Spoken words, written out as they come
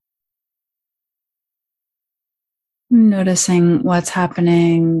Noticing what's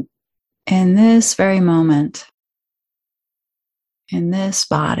happening in this very moment, in this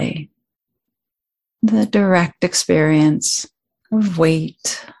body, the direct experience of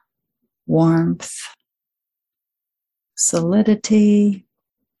weight, warmth, solidity,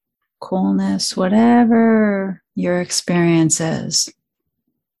 coolness, whatever your experience is.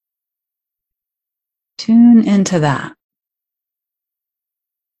 Tune into that.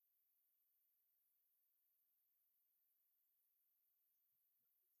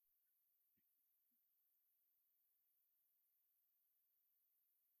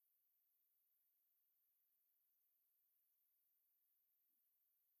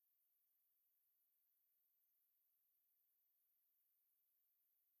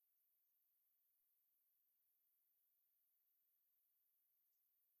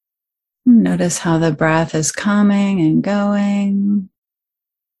 Notice how the breath is coming and going.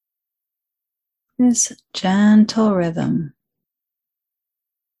 This gentle rhythm.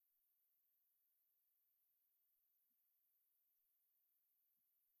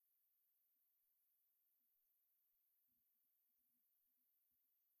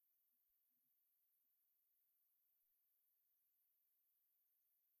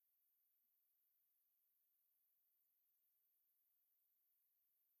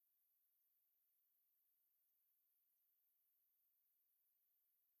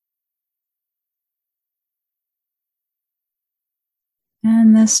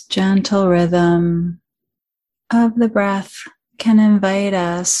 And this gentle rhythm of the breath can invite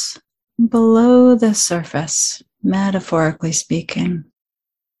us below the surface, metaphorically speaking.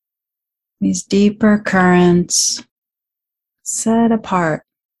 These deeper currents set apart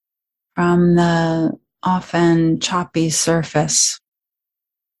from the often choppy surface.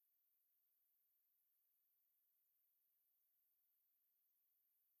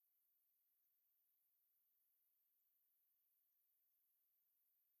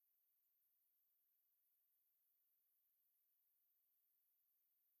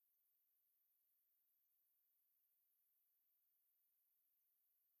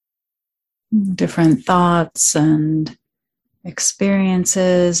 Different thoughts and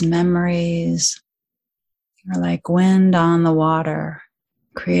experiences, memories are like wind on the water,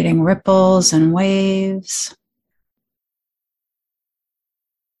 creating ripples and waves.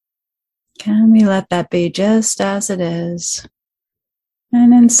 Can we let that be just as it is?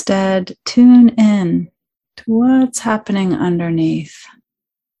 And instead tune in to what's happening underneath.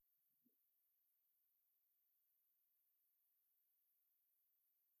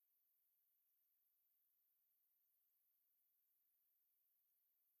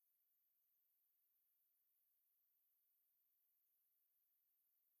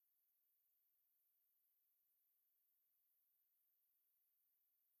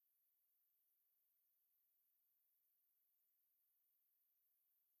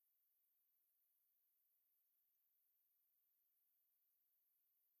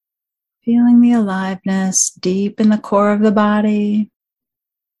 Feeling the aliveness deep in the core of the body,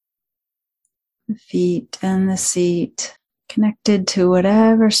 the feet and the seat connected to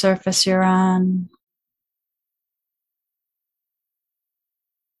whatever surface you're on.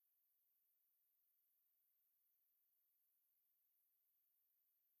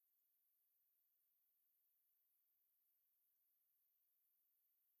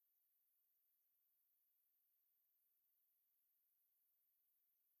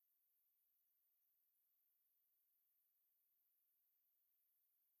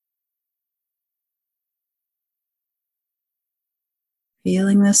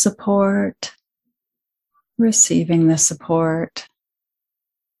 Feeling the support, receiving the support.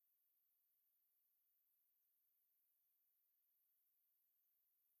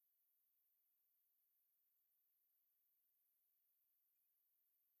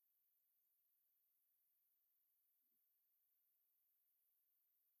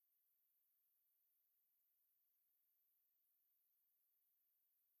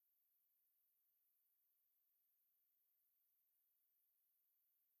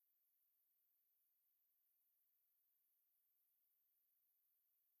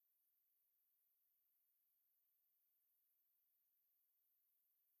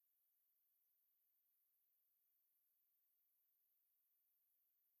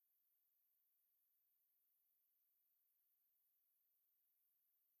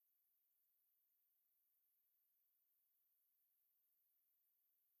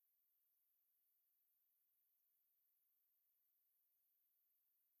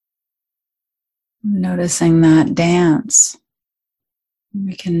 Noticing that dance.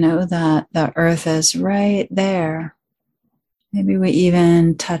 We can know that the earth is right there. Maybe we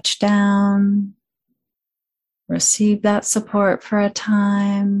even touch down, receive that support for a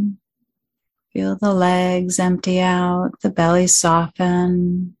time. Feel the legs empty out, the belly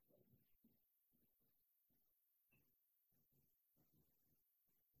soften.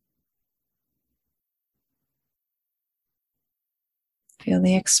 Feel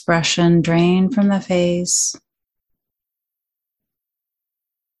the expression drain from the face.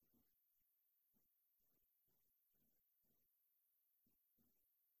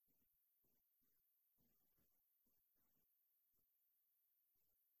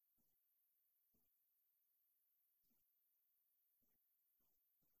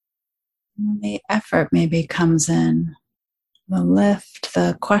 And the effort maybe comes in. The lift,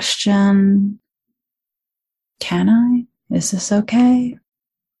 the question, can I? Is this okay?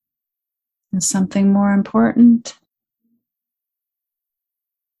 Is something more important?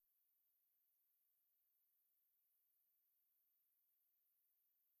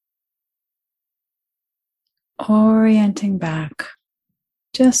 Orienting back.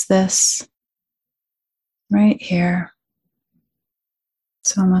 Just this, right here.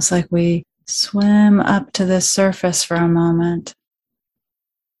 It's almost like we swim up to the surface for a moment.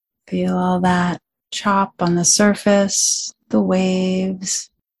 Feel all that chop on the surface, the waves.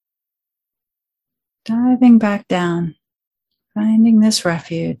 Diving back down, finding this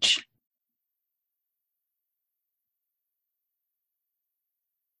refuge.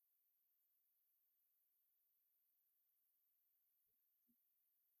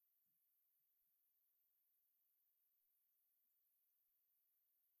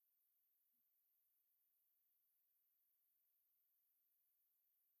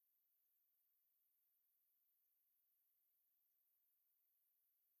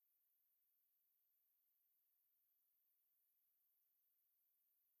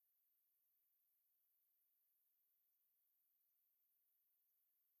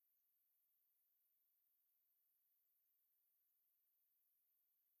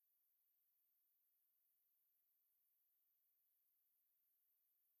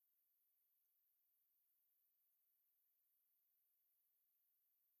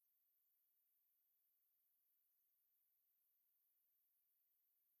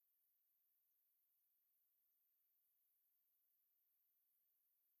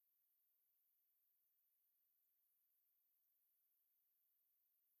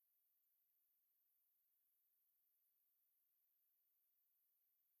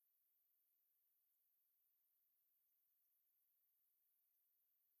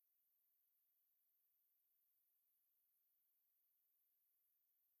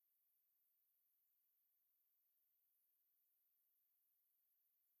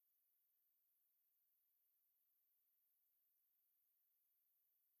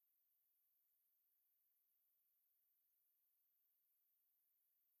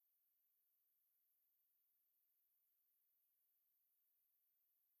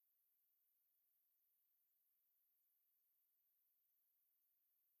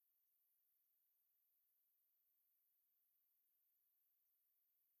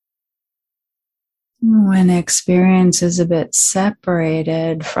 When experience is a bit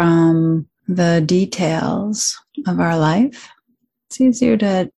separated from the details of our life, it's easier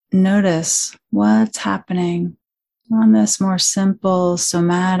to notice what's happening on this more simple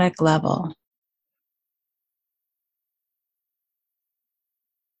somatic level.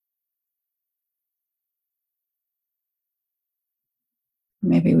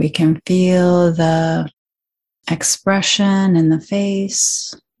 Maybe we can feel the expression in the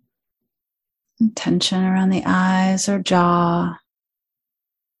face, tension around the eyes or jaw.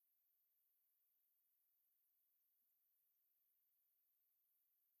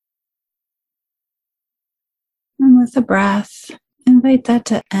 And with the breath, invite that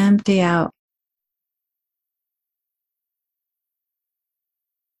to empty out.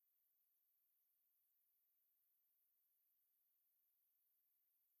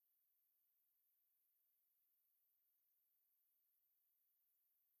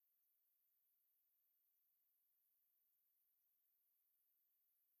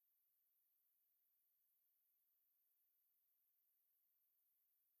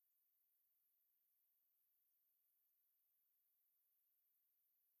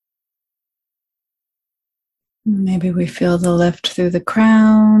 Maybe we feel the lift through the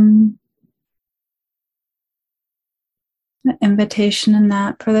crown. The invitation in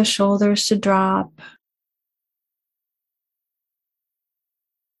that for the shoulders to drop.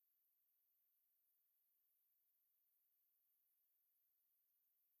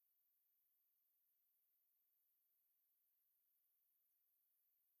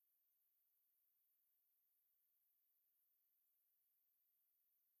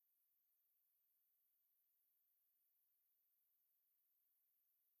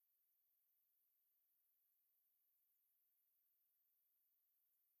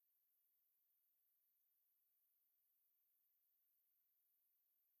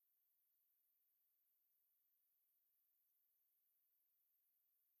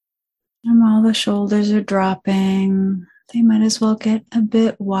 And while the shoulders are dropping, they might as well get a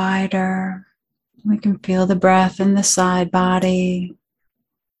bit wider. We can feel the breath in the side body,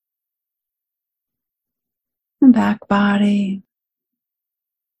 the back body.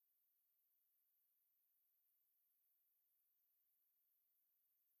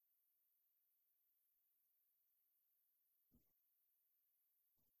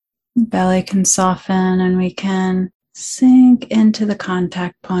 The belly can soften and we can sink into the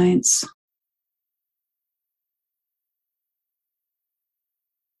contact points.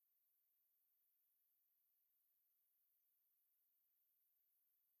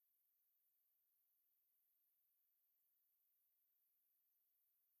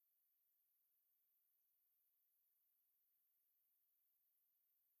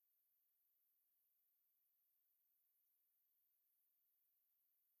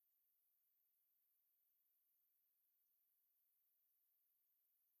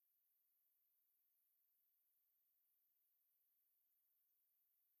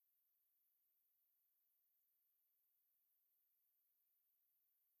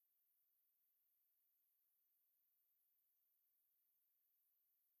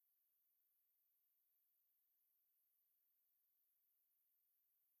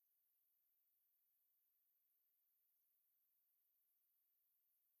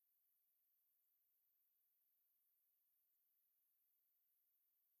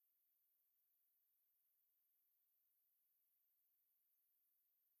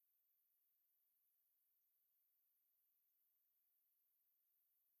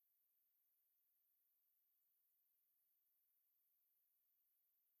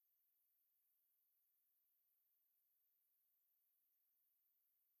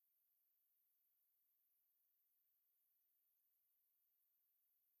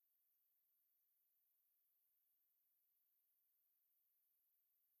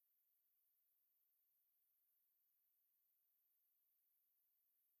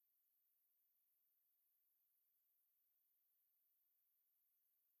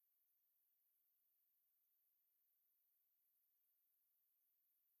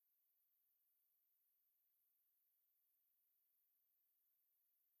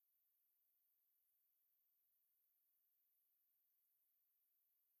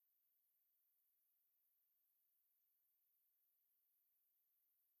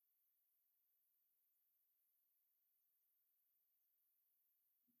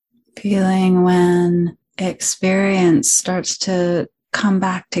 Feeling when experience starts to come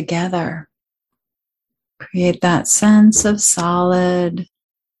back together. Create that sense of solid,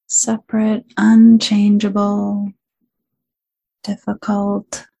 separate, unchangeable,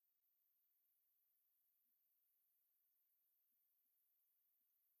 difficult.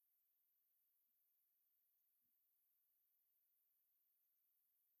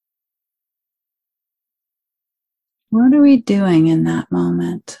 What are we doing in that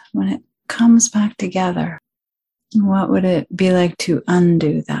moment when it comes back together? What would it be like to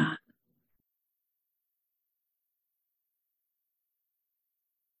undo that?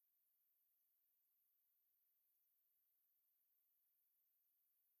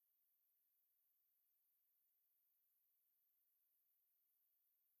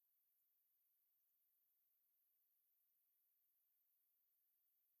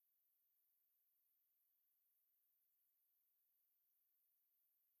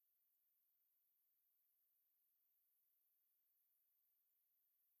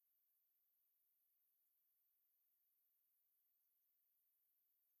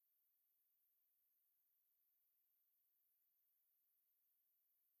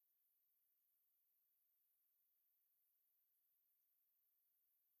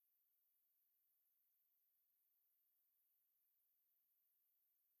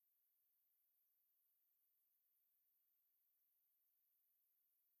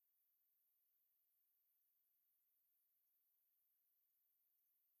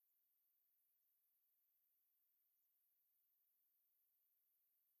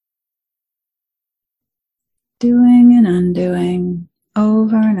 Doing and undoing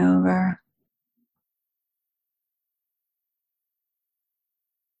over and over.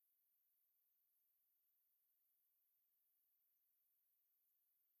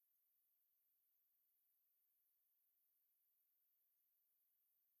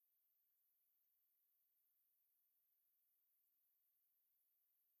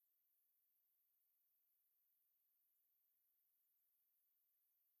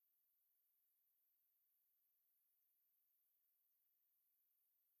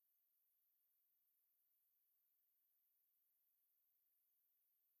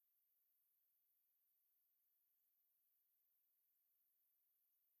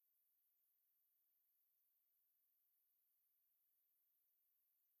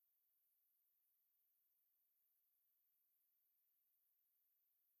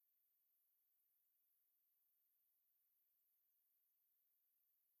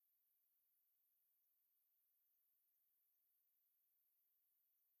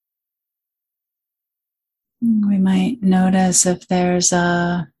 We might notice if there's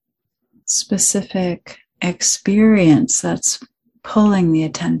a specific experience that's pulling the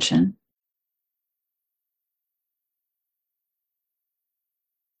attention.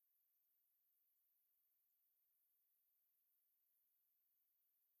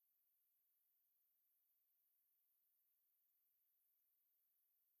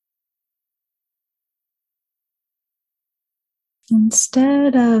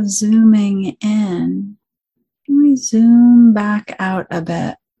 Instead of zooming in, we zoom back out a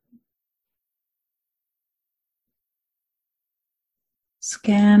bit.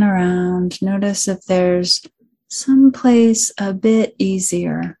 Scan around. Notice if there's some place a bit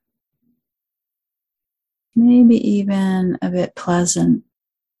easier, maybe even a bit pleasant.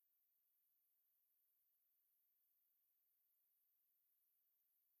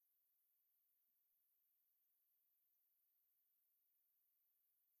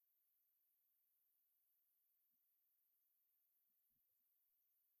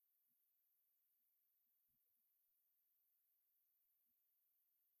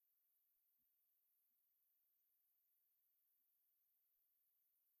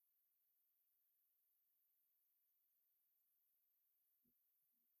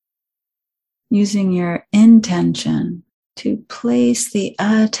 Using your intention to place the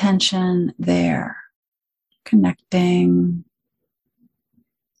attention there, connecting,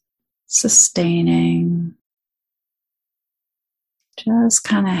 sustaining, just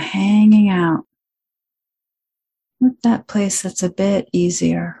kind of hanging out with that place that's a bit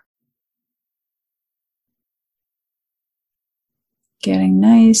easier. Getting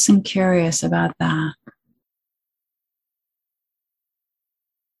nice and curious about that.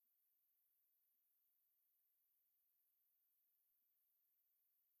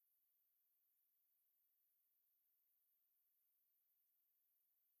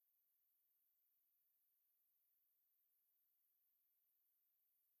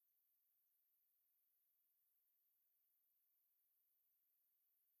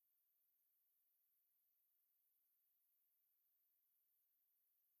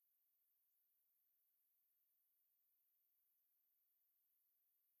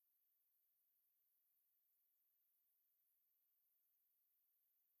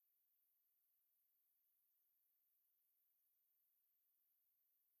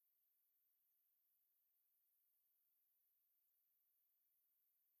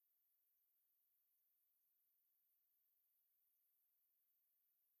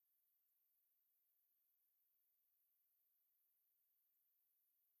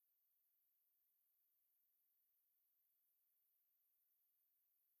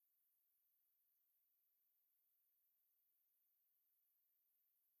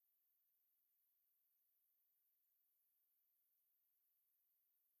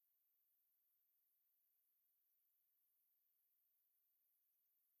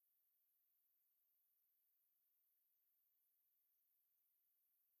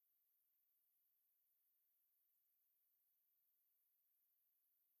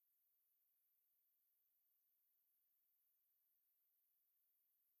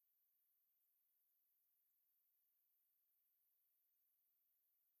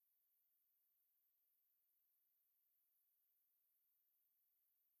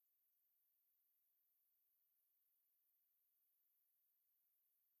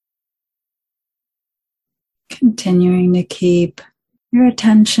 Continuing to keep your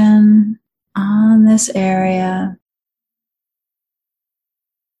attention on this area.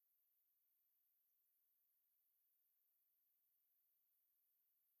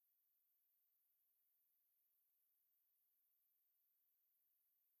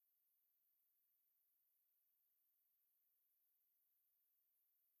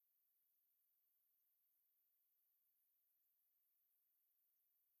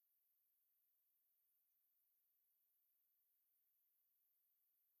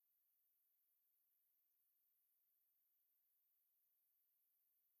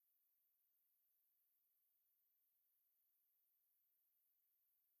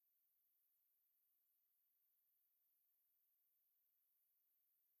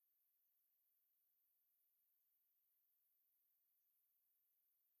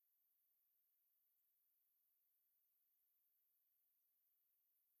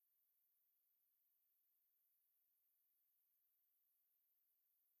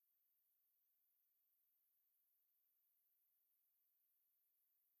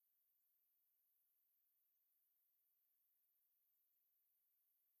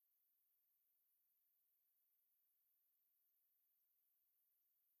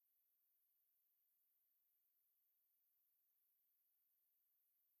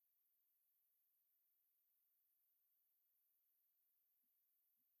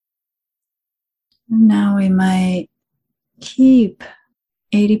 Now we might keep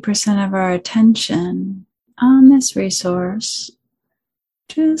 80% of our attention on this resource,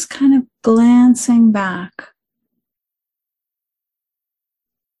 just kind of glancing back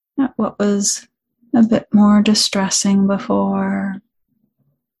at what was a bit more distressing before,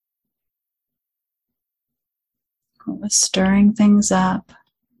 what was stirring things up.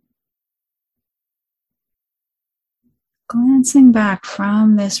 Glancing back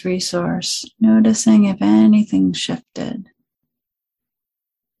from this resource, noticing if anything shifted.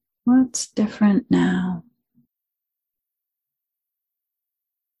 What's different now?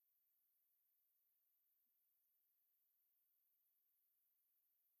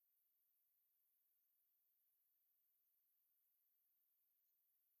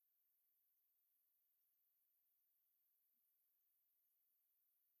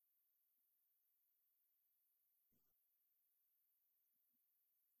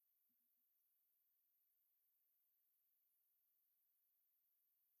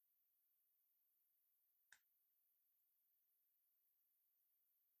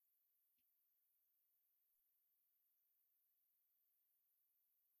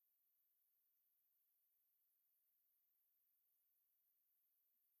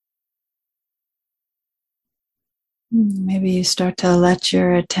 Maybe you start to let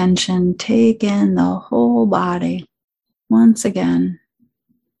your attention take in the whole body once again.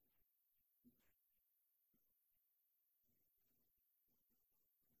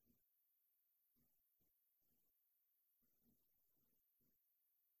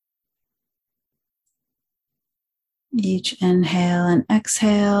 Each inhale and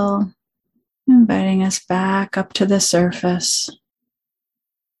exhale, inviting us back up to the surface.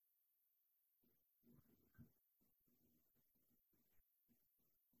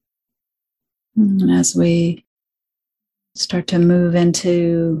 And as we start to move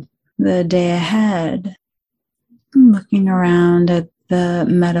into the day ahead, looking around at the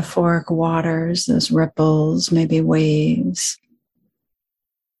metaphoric waters, those ripples, maybe waves.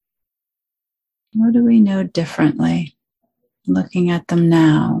 What do we know differently looking at them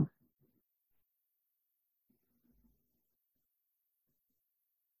now?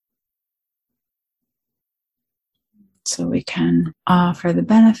 So we can offer the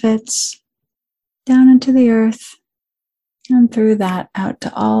benefits down into the earth and through that out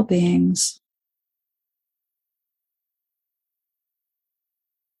to all beings.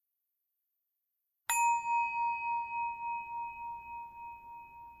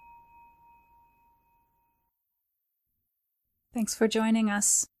 Thanks for joining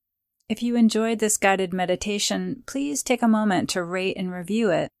us. If you enjoyed this guided meditation, please take a moment to rate and review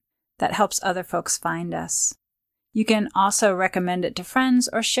it. That helps other folks find us. You can also recommend it to friends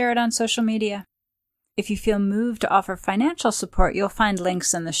or share it on social media. If you feel moved to offer financial support, you'll find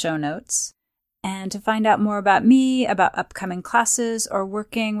links in the show notes. And to find out more about me, about upcoming classes, or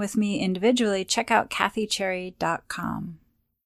working with me individually, check out kathycherry.com.